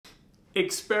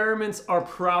Experiments are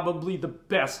probably the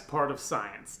best part of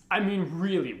science. I mean,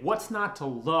 really, what's not to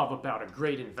love about a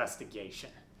great investigation?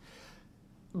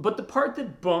 But the part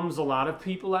that bums a lot of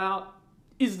people out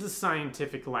is the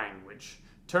scientific language.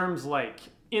 Terms like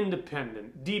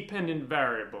independent, dependent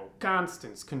variable,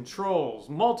 constants, controls,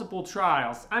 multiple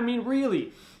trials. I mean,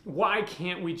 really, why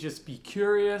can't we just be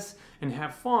curious and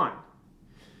have fun?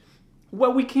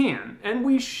 Well, we can, and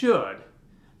we should.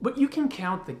 But you can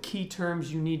count the key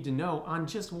terms you need to know on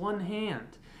just one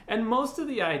hand. And most of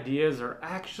the ideas are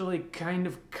actually kind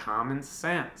of common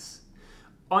sense.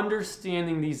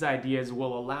 Understanding these ideas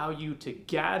will allow you to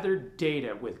gather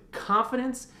data with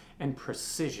confidence and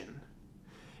precision.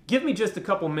 Give me just a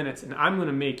couple minutes and I'm going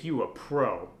to make you a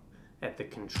pro at the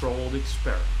controlled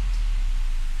experiment.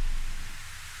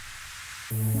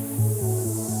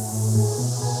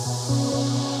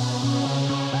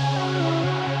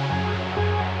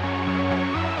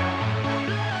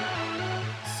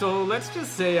 So let's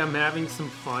just say I'm having some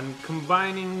fun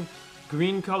combining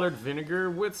green colored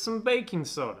vinegar with some baking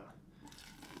soda.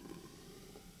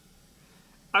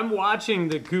 I'm watching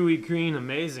the gooey green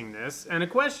amazingness and a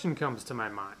question comes to my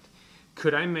mind.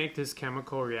 Could I make this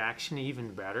chemical reaction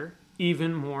even better?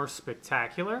 Even more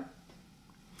spectacular?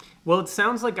 Well, it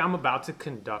sounds like I'm about to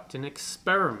conduct an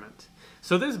experiment.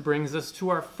 So this brings us to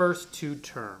our first two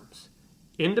terms,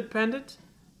 independent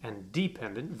and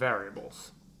dependent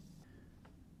variables.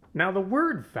 Now the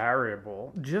word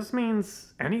variable just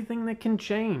means anything that can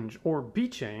change or be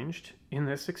changed in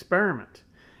this experiment.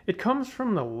 It comes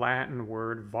from the Latin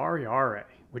word variare,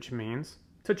 which means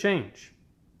to change.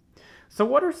 So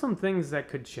what are some things that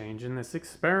could change in this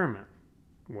experiment?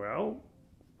 Well,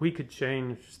 we could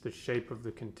change the shape of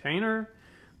the container,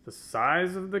 the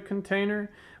size of the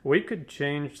container, we could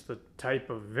change the type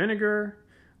of vinegar,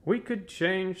 we could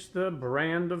change the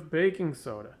brand of baking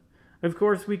soda. Of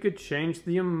course, we could change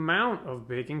the amount of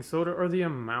baking soda or the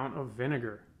amount of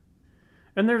vinegar.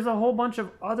 And there's a whole bunch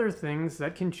of other things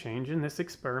that can change in this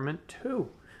experiment too,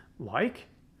 like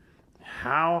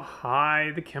how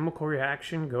high the chemical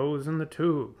reaction goes in the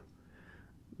tube,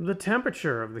 the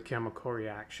temperature of the chemical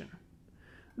reaction.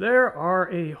 There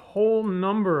are a whole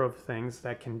number of things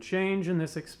that can change in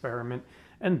this experiment,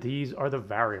 and these are the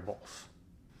variables.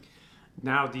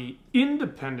 Now, the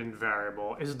independent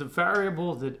variable is the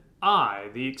variable that I,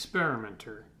 the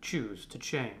experimenter, choose to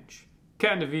change.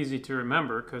 Kind of easy to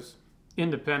remember because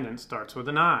independent starts with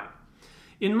an I.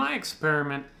 In my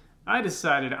experiment, I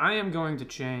decided I am going to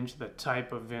change the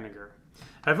type of vinegar.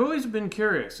 I've always been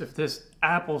curious if this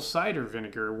apple cider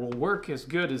vinegar will work as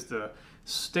good as the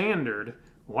standard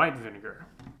white vinegar.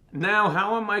 Now,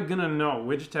 how am I gonna know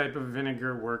which type of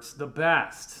vinegar works the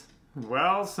best?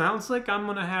 Well, sounds like I'm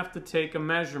gonna have to take a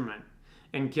measurement.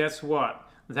 And guess what?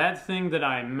 That thing that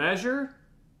I measure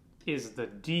is the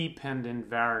dependent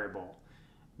variable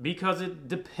because it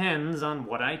depends on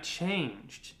what I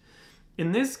changed.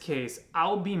 In this case,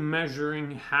 I'll be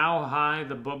measuring how high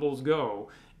the bubbles go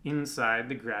inside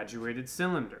the graduated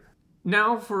cylinder.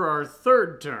 Now for our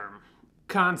third term,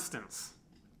 constants.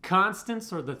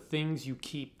 Constants are the things you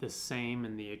keep the same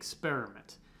in the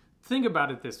experiment. Think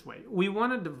about it this way. We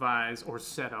want to devise or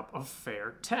set up a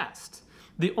fair test.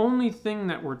 The only thing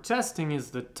that we're testing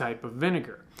is the type of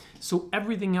vinegar. So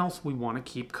everything else we want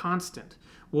to keep constant.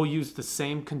 We'll use the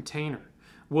same container.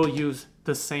 We'll use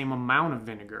the same amount of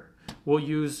vinegar. We'll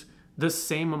use the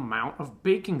same amount of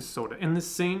baking soda and the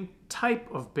same type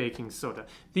of baking soda.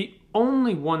 The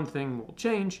only one thing we'll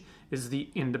change is the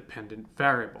independent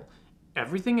variable.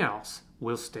 Everything else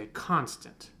will stay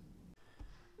constant.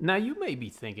 Now you may be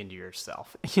thinking to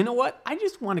yourself, you know what? I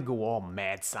just want to go all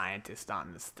mad scientist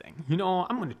on this thing. You know,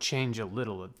 I'm going to change a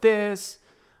little of this.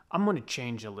 I'm going to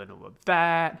change a little of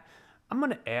that. I'm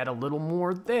going to add a little more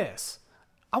of this.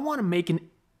 I want to make an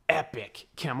epic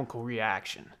chemical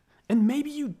reaction. And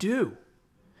maybe you do.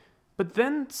 But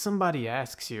then somebody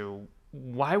asks you,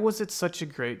 why was it such a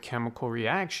great chemical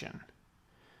reaction?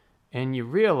 And you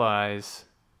realize,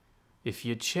 if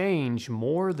you change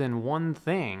more than one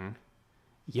thing,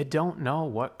 you don't know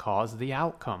what caused the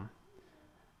outcome.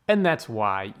 And that's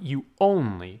why you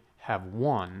only have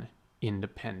one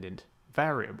independent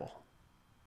variable.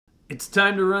 It's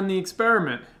time to run the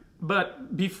experiment.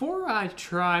 But before I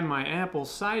try my apple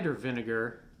cider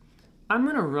vinegar, I'm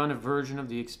going to run a version of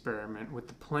the experiment with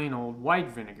the plain old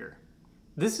white vinegar.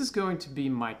 This is going to be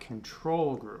my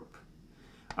control group.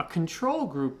 A control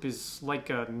group is like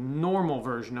a normal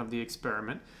version of the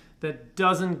experiment that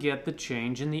doesn't get the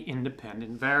change in the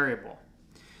independent variable.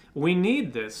 We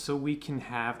need this so we can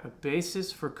have a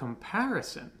basis for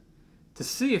comparison to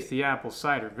see if the apple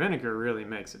cider vinegar really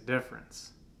makes a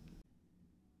difference.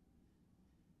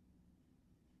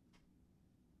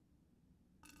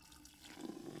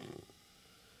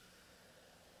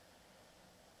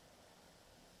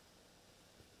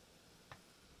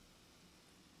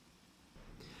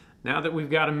 Now that we've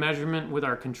got a measurement with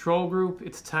our control group,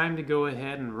 it's time to go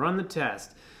ahead and run the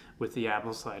test with the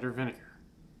apple cider vinegar.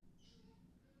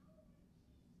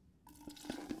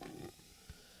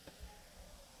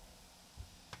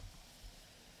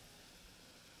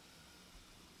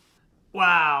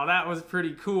 Wow, that was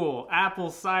pretty cool. Apple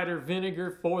cider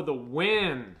vinegar for the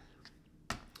win.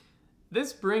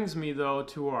 This brings me though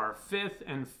to our fifth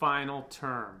and final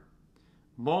term,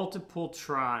 multiple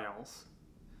trials.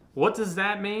 What does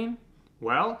that mean?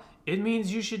 Well, it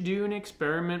means you should do an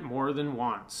experiment more than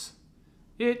once.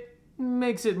 It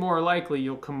makes it more likely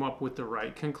you'll come up with the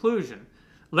right conclusion.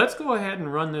 Let's go ahead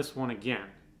and run this one again,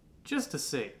 just to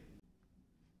see.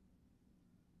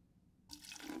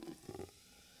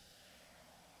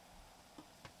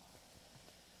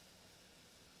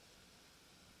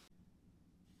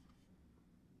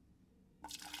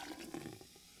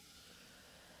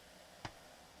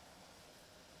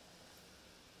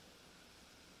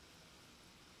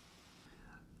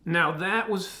 Now that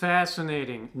was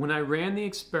fascinating. When I ran the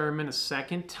experiment a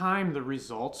second time, the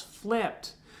results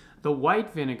flipped. The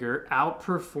white vinegar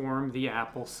outperformed the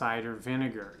apple cider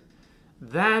vinegar.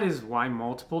 That is why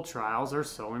multiple trials are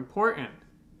so important.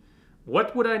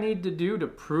 What would I need to do to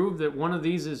prove that one of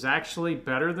these is actually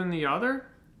better than the other?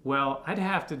 Well, I'd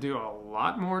have to do a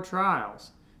lot more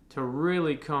trials to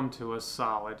really come to a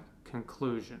solid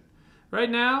conclusion. Right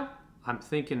now, I'm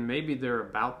thinking maybe they're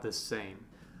about the same.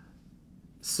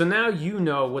 So now you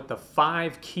know what the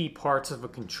 5 key parts of a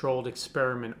controlled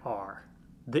experiment are.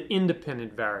 The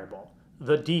independent variable,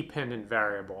 the dependent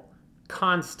variable,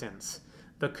 constants,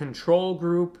 the control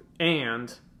group,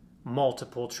 and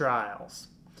multiple trials.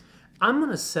 I'm going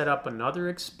to set up another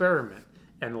experiment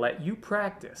and let you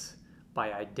practice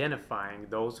by identifying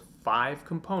those 5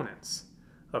 components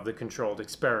of the controlled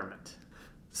experiment.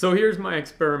 So here's my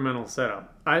experimental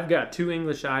setup. I've got 2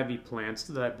 English ivy plants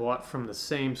that I bought from the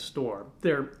same store.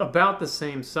 They're about the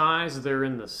same size, they're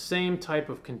in the same type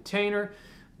of container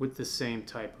with the same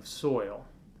type of soil.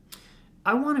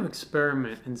 I want to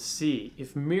experiment and see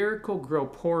if Miracle-Gro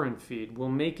Pour-In Feed will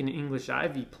make an English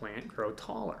ivy plant grow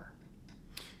taller.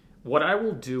 What I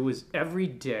will do is every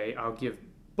day I'll give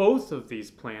both of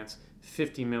these plants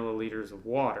 50 milliliters of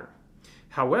water.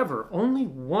 However, only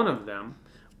one of them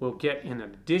will get an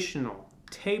additional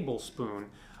tablespoon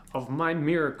of my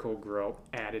Miracle-Gro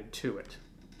added to it.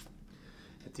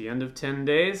 At the end of 10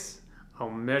 days,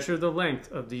 I'll measure the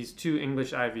length of these 2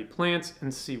 English ivy plants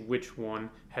and see which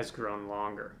one has grown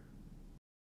longer.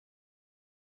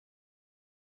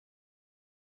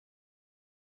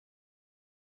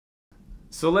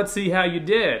 So let's see how you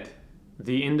did.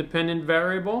 The independent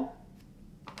variable,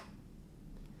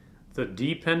 the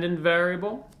dependent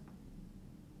variable.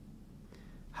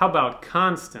 How about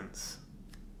constants?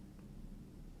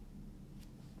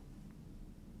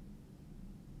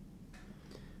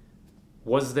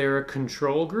 Was there a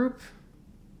control group?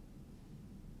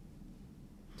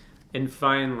 And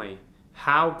finally,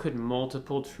 how could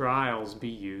multiple trials be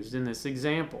used in this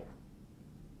example?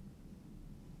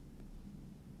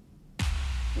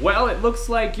 Well, it looks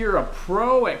like you're a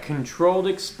pro at controlled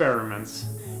experiments.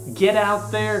 Get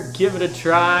out there, give it a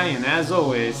try, and as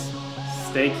always,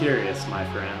 stay curious, my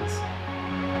friends.